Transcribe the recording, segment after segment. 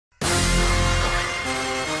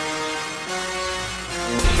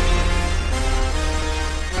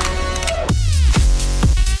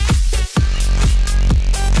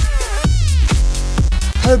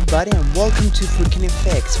Hello everybody and welcome to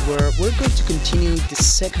Frikanih, where we're going to continue the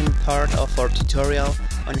second part of our tutorial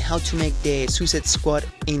on how to make the Suicide Squad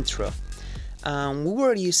intro. We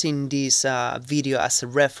were using this video as a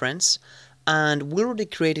reference, and we already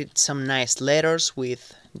created some nice letters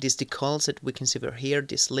with these decals that we can see over here,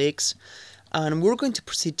 these leaks. And we're going to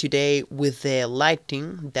proceed today with the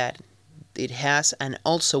lighting that it has, and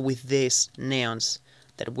also with these neons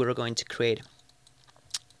that we're going to create.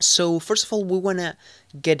 So first of all, we want to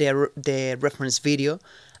get the reference video,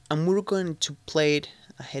 and we're going to play it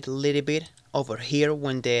ahead a little bit over here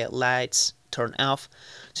when the lights turn off,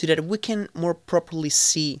 so that we can more properly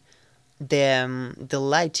see the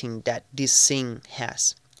lighting that this scene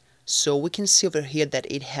has. So we can see over here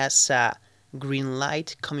that it has a green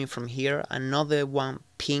light coming from here, another one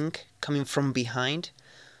pink coming from behind.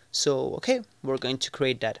 So okay, we're going to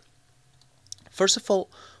create that. First of all,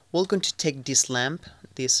 we're going to take this lamp,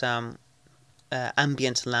 this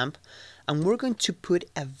ambient lamp, and we're going to put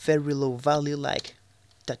a very low value like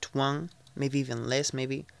that one, maybe even less,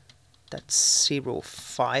 maybe that's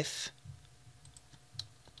 0.5,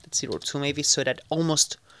 that's 0.2 maybe, so that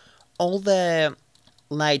almost all the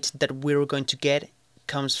light that we're going to get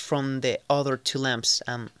comes from the other two lamps,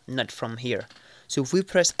 not from here. So if we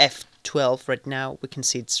press F12 right now, we can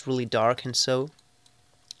see it's really dark, and so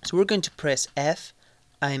we're going to press F,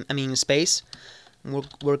 space.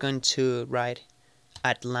 We're going to write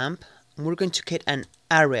add lamp, and we're going to get an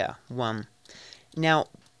area 1. Now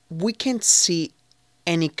we can't see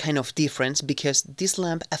any kind of difference because this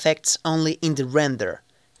lamp affects only in the render.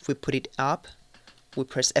 If we put it up, we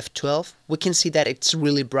press F12, we can see that it's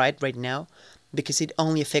really bright right now because it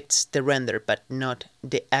only affects the render but not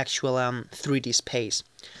the actual 3D space.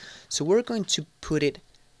 So we're going to put it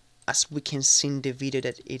as we can see in the video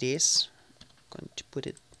that it is. I'm going to put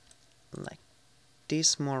it like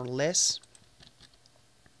this, more or less.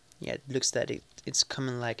 Yeah, it looks that it's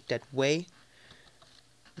coming like that way.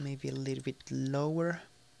 Maybe a little bit lower,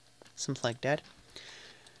 something like that.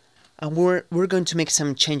 And we're going to make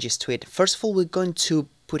some changes to it. First of all, we're going to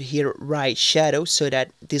put here right shadow so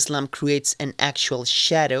that this lamp creates an actual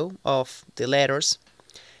shadow of the letters.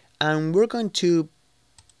 And we're going to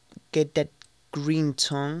get that green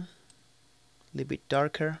tone a little bit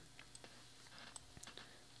darker.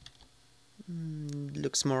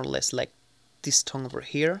 Looks more or less like this tone over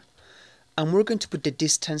here. And we're going to put the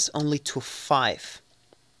distance only to 5.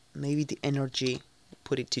 Maybe the energy,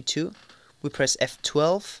 put it to 2. We press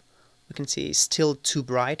F12. We can see it's still too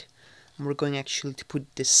bright. And we're going actually to put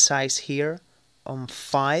the size here on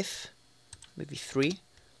 5, maybe 3.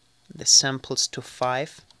 The samples to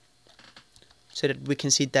 5, so that we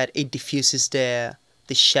can see that it diffuses the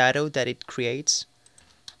shadow that it creates.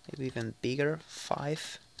 Maybe even bigger,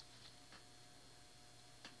 5.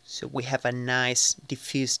 So we have a nice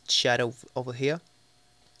diffused shadow over here.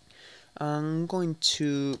 I'm going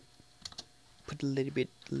to put a little bit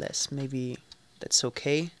less, maybe that's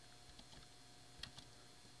okay.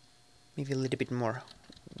 Maybe a little bit more.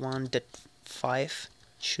 1.5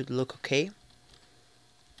 should look okay.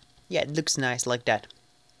 Yeah, it looks nice like that.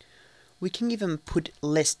 We can even put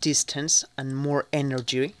less distance and more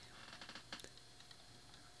energy.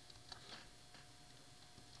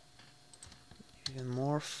 Even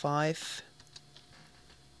more, 5.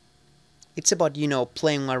 It's about,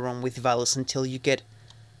 playing around with values until you get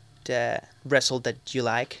the result that you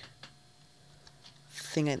like. I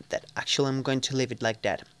think that actually I'm going to leave it like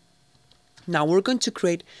that. Now we're going to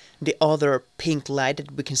create the other pink light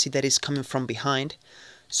that we can see that is coming from behind.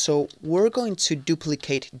 So we're going to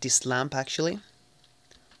duplicate this lamp actually.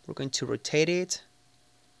 We're going to rotate it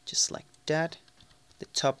just like that. The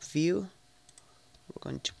top view. We're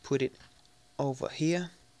going to put it over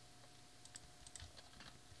here,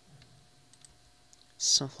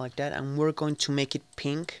 something like that, and we're going to make it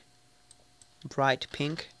pink, bright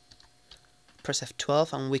pink. Press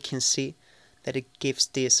F12 and we can see that it gives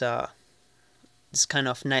this this kind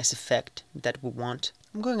of nice effect that we want.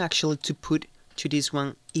 I'm going actually to put to this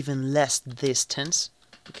one even less distance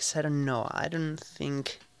because I don't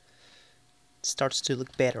think it starts to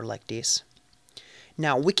look better like this.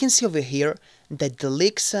 Now we can see over here that the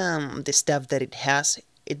leaks, the stuff that it has,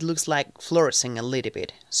 it looks like fluorescing a little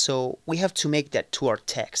bit. So we have to make that to our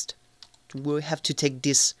text. We have to take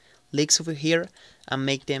these leaks over here and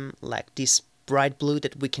make them like this bright blue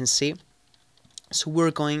that we can see. So we're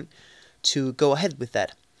going to go ahead with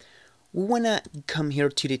that. We want to come here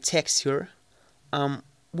to the texture.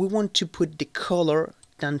 We want to put the color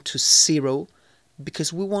down to 0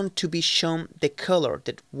 because we want to be shown the color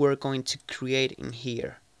that we're going to create in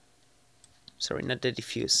here. Sorry, not the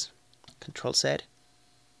diffuse. Control Z.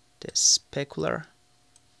 The specular.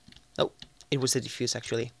 Oh, it was a diffuse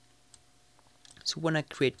actually. So when I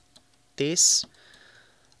create this,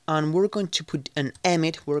 and we're going to put an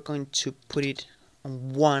emit, we're going to put it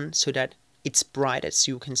on 1 so that it's bright, as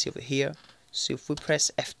you can see over here. So if we press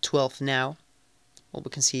F12 now, well, we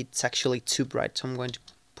can see it's actually too bright, so I'm going to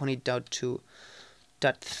put it down to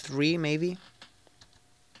 0.3 maybe.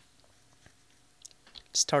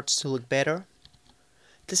 It starts to look better.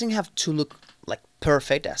 It doesn't have to look like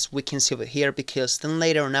perfect, as we can see over here, because then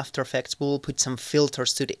later on After Effects we'll put some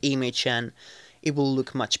filters to the image and it will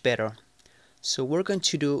look much better. So we're going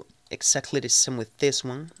to do exactly the same with this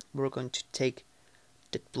one. We're going to take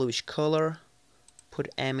that bluish color, put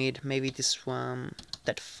emit, maybe this one,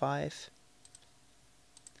 that 5,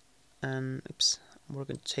 and oops, we're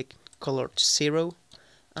going to take color to 0,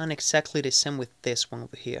 and exactly the same with this one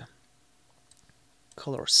over here.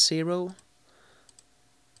 Color 0,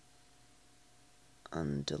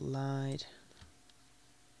 and the light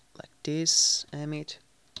like this, emit,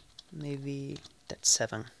 maybe that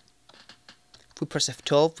 7. If we press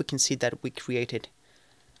F12, we can see that we created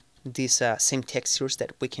these same textures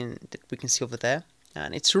that we can see over there,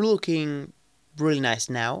 and it's looking really nice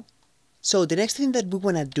now. So the next thing that we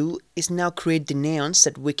want to do is now create the neons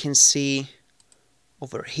that we can see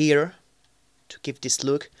over here to give this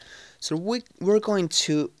look. So we're going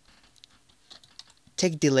to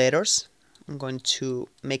take the letters. I'm going to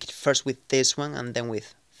make it first with this one and then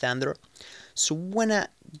with Thunder. So we want to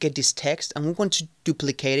get this text, and we want to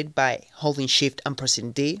duplicate it by holding Shift and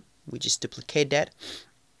pressing D. We just duplicate that.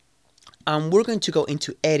 And we're going to go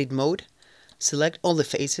into edit mode, select all the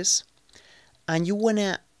faces, and you want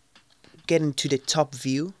to get into the top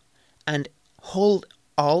view and hold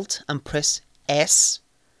Alt and press S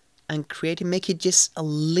and make it just a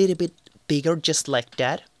little bit bigger, just like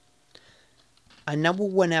that. And now we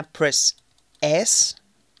want to press S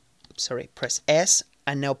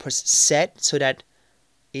and now press Z so that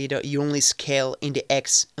you only scale in the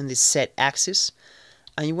X on the Z axis,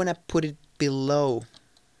 and you want to put it below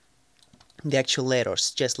the actual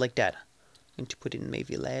letters, just like that. I'm going to put it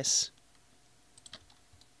maybe less.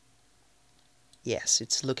 Yes,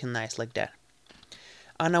 it's looking nice like that.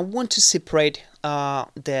 And I want to separate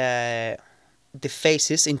the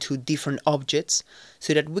faces into different objects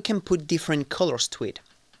so that we can put different colors to it.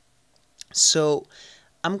 So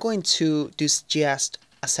I'm going to do just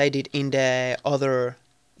as I did in the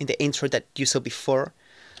intro that you saw before.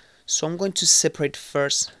 So I'm going to separate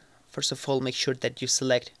first of all, make sure that you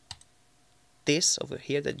select this over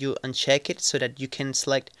here, that you uncheck it so that you can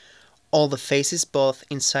select all the faces, both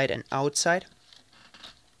inside and outside.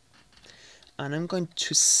 And I'm going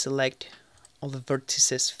to select all the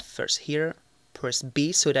vertices first here, press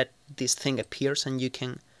B so that this thing appears and you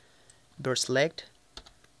can bear select,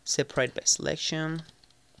 separate by selection.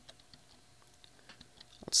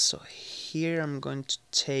 Also here I'm going to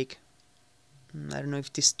take, I don't know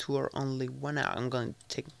if these two are only one, I'm going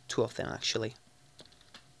to take 2 of them actually.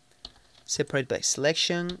 Separate by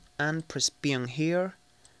selection and press B on here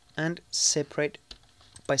and separate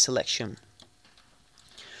by selection.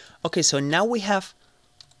 Okay, so now we have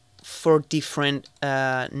 4 different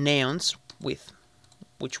neons with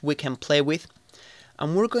which we can play with,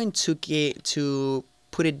 and we're going to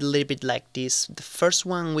put it a little bit like this. The first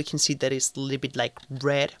one we can see that is a little bit like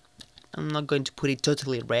red. I'm not going to put it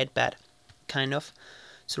totally red, but kind of.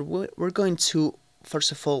 So we're going to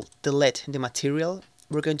first of all delete the material.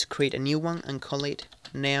 We're going to create a new one and call it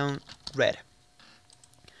neon red.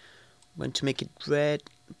 I'm going to make it red,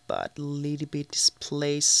 but a little bit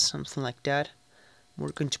displaced, something like that.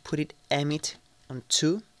 We're going to put it emit on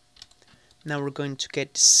 2. Now we're going to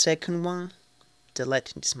get the second one,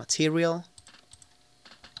 delete this material,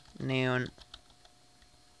 neon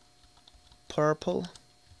purple.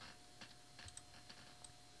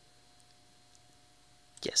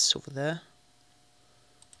 Yes, over there.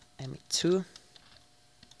 Emit 2.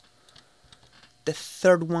 The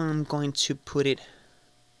third one I'm going to put it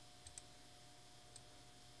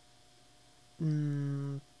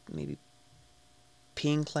maybe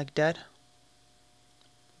pink like that. I'm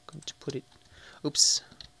going to put it, oops,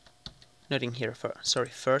 not in here,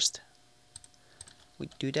 first we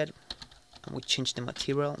do that and we change the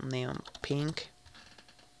material, neon pink,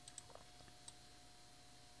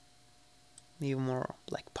 maybe more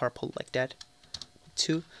like purple like that,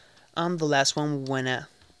 2. And the last one, when I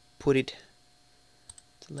put it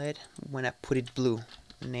blue,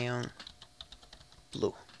 neon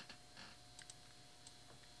blue.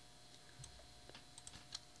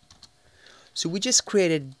 So we just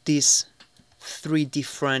created these 3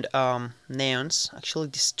 different neons. Actually,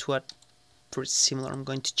 these 2 are pretty similar. I'm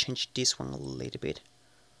going to change this one a little bit,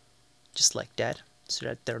 just like that. so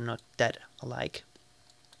that they're not that alike.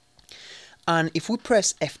 And if we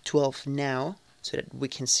press F12 now, so that we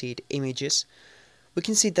can see the images, we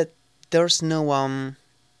can see that there's no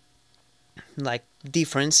like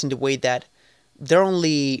difference in the way that they're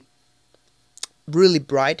only really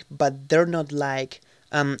bright, but they're not like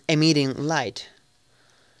emitting light.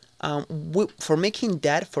 For making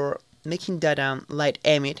that light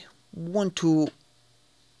emit, we want to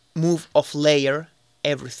move off layer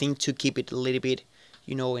everything to keep it a little bit,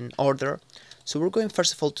 in order. So we're going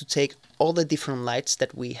first of all to take all the different lights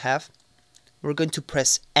that we have. We're going to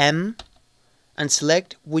press M and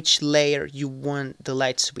select which layer you want the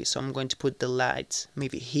lights to be. So I'm going to put the lights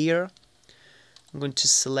maybe here. I'm going to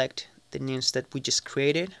select the neons that we just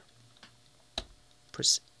created.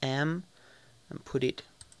 Press M and put it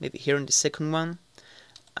maybe here in the second one.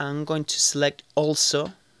 I'm going to select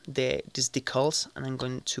also these decals, and I'm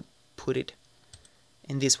going to put it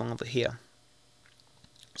in this one over here.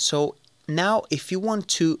 So now if you want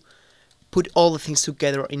to put all the things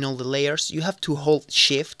together in all the layers, you have to hold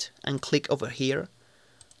Shift and click over here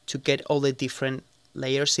to get all the different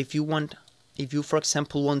layers. If you for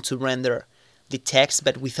example want to render the text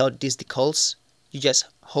but without these decals, you just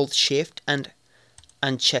hold Shift and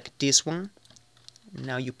uncheck this one.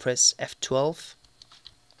 Now you press F12.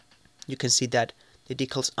 You can see that the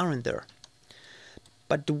decals aren't there.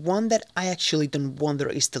 But the one that I actually don't want there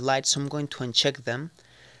is the light, so I'm going to uncheck them.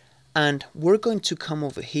 And we're going to come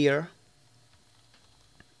over here,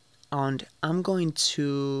 and we're going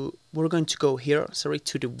to go here,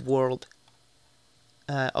 to the world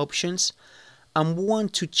options, and we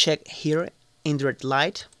want to check here indirect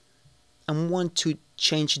light, and we want to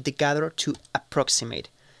change the gather to approximate,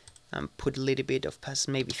 and put a little bit of pass,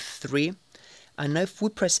 maybe 3. And now if we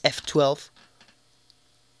press F12,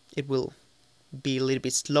 it will be a little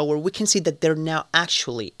bit slower. We can see that they're now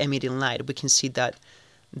actually emitting light. We can see that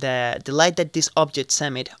the light that these objects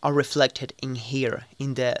emit are reflected in here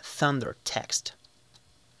in the thunder text.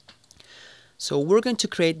 So we're going to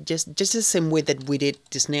create just the same way that we did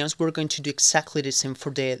these neons. We're going to do exactly the same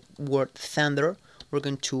for the word thunder. We're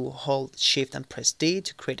going to hold Shift and press D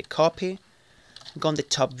to create a copy. Go on the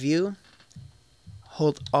top view,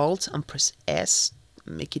 hold Alt and press S,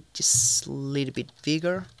 make it just a little bit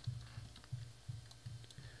bigger.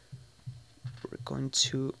 We're going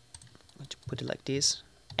to put it like this.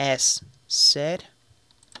 S set,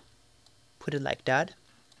 put it like that.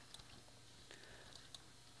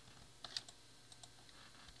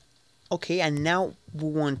 Okay, and now we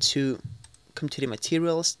want to come to the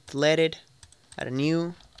materials, delete it, add a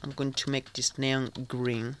new. I'm going to make this neon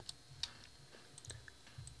green.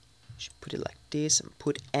 Should put it like this and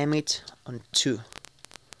put emit on 2.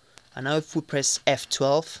 And now if we press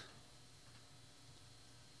F12,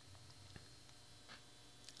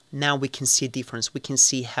 now we can see a difference. We can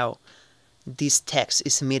see how this text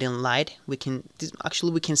is emitting light. We can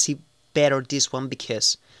see better this one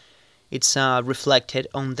because it's reflected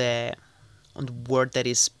on the word that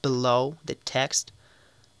is below the text.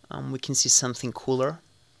 We can see something cooler.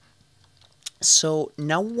 So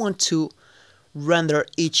now we want to render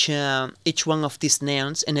each one of these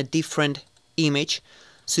neons in a different image,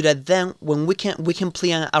 so that then when we can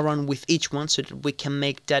play around with each one, so that we can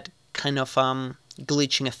make that kind of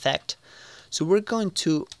glitching effect. So we're going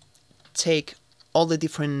to take all the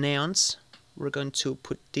different neons, we're going to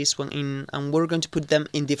put this one in, and we're going to put them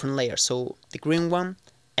in different layers. So the green one,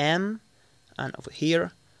 M, and over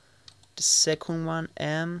here the second one,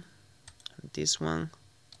 M, and this one,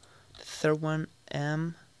 the third one,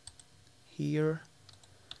 M, here,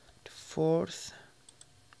 the fourth,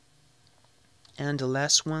 and the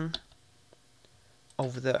last one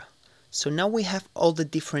over there. So now we have all the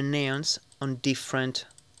different neons on different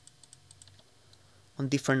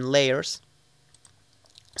layers.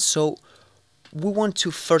 So we want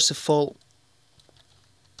to first of all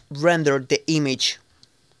render the image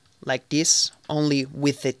like this, only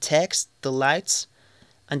with the text, the lights,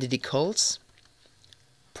 and the decals.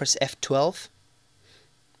 Press F12.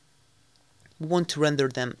 We want to render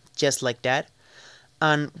them just like that.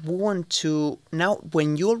 And we want to, now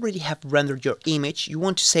when you already have rendered your image, you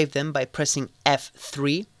want to save them by pressing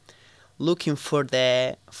F3, looking for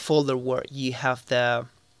the folder where you have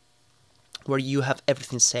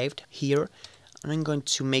everything saved here. And I'm going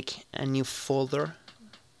to make a new folder,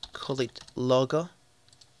 call it logo.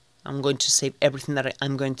 I'm going to save everything that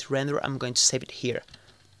I'm going to render. I'm going to save it here.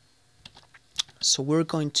 So we're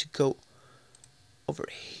going to go over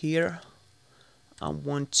here. I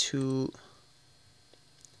want to.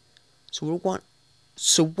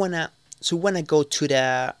 So when I go to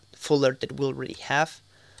the folder that we already have,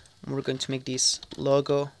 we're going to make this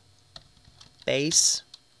logo base.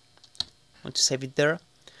 I want to save it there.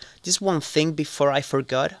 Just one thing before I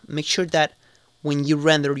forgot, make sure that when you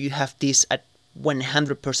render you have this at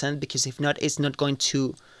 100%, because if not, it's not going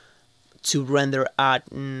to render at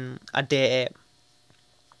the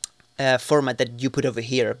format that you put over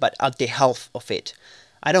here, but at the half of it.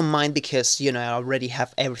 I don't mind because, you know, I already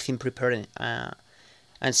have everything prepared and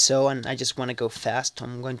I just want to go fast.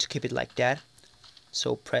 I'm going to keep it like that.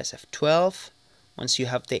 So press F12. Once you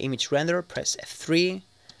have the image render, press F3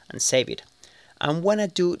 and save it. I want to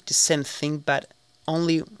do the same thing, but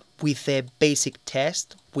only with the basic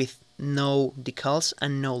test with no decals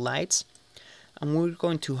and no lights. And we're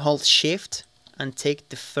going to hold Shift and take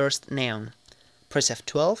the first neon. Press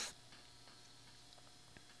F12.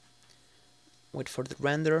 Wait for the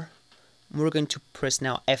render. We're going to press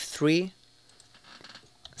now F3.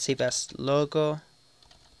 Save as logo.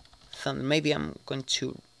 Thunder. Maybe I'm going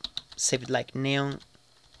to save it like Neon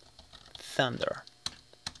Thunder.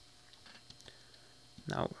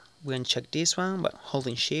 Now we're going to check this one, but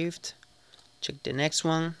holding Shift. Check the next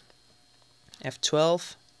one.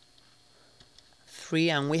 F12. 3,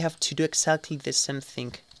 and we have to do exactly the same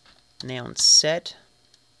thing. Neon Set.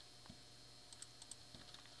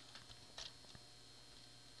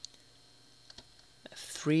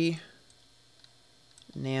 F3.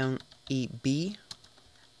 Neon EB.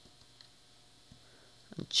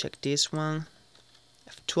 And check this one.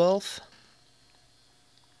 F12.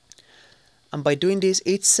 And by doing this,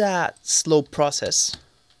 it's a slow process,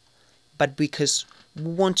 but because we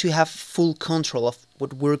want to have full control of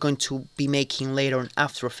what we're going to be making later on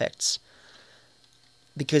After Effects.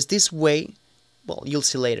 Because this way, well, you'll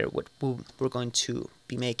see later what we're going to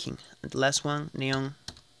be making. And the last one, Neon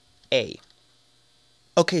A.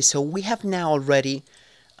 Okay, so we have now already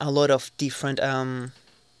a lot of different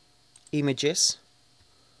images.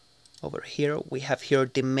 Over here, we have here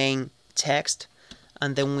the main text,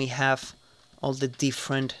 and then we have all the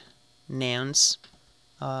different neons,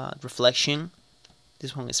 reflection.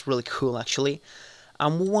 This one is really cool actually,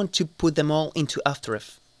 and we want to put them all into After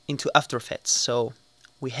Effects. So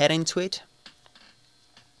we head into it,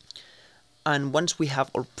 and once we have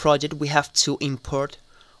our project, we have to import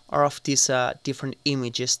all of these different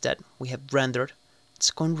images that we have rendered.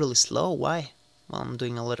 It's going really slow. Why? Well, I'm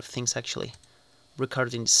doing a lot of things actually.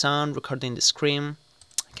 Recording the sound, recording the screen.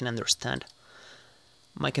 I can understand.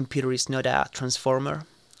 My computer is not a transformer,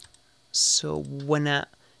 so when I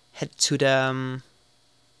head to the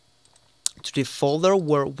folder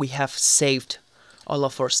where we have saved all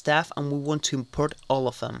of our stuff, and we want to import all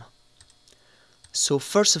of them. So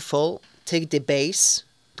first of all, take the base,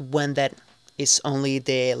 the one that is only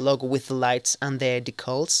the logo with the lights and the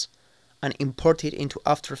decals, and import it into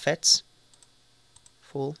After Effects.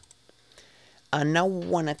 Full. And now we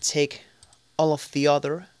want to take all of the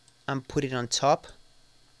other and put it on top.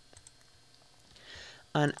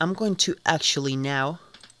 And I'm going to actually now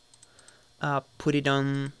put it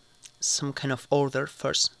on some kind of order.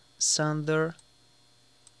 First, Sander,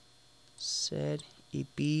 Z, E,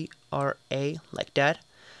 B, R, A, like that.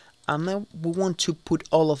 And now we want to put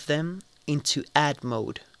all of them into add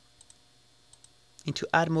mode. Into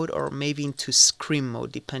add mode, or maybe into screen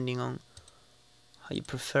mode, depending on how you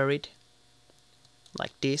prefer it.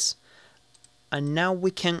 Like this. And now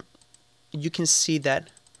you can see that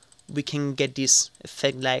we can get this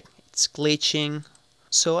effect like it's glitching.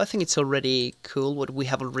 So I think it's already cool what we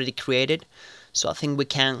have already created. So I think we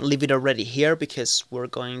can leave it already here, because we're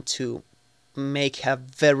going to make a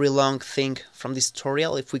very long thing from this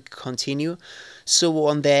tutorial if we continue. So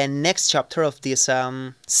on the next chapter of this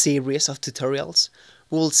series of tutorials,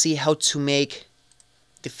 we'll see how to make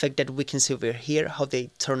the effect that we can see over here, how they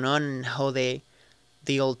turn on and how they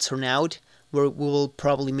all turn out. We will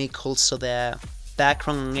probably make also the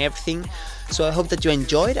background and everything. So I hope that you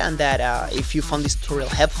enjoyed, and that if you found this tutorial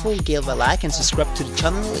helpful, give a like and subscribe to the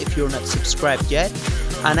channel if you're not subscribed yet.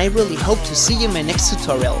 And I really hope to see you in my next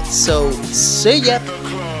tutorial. So see ya!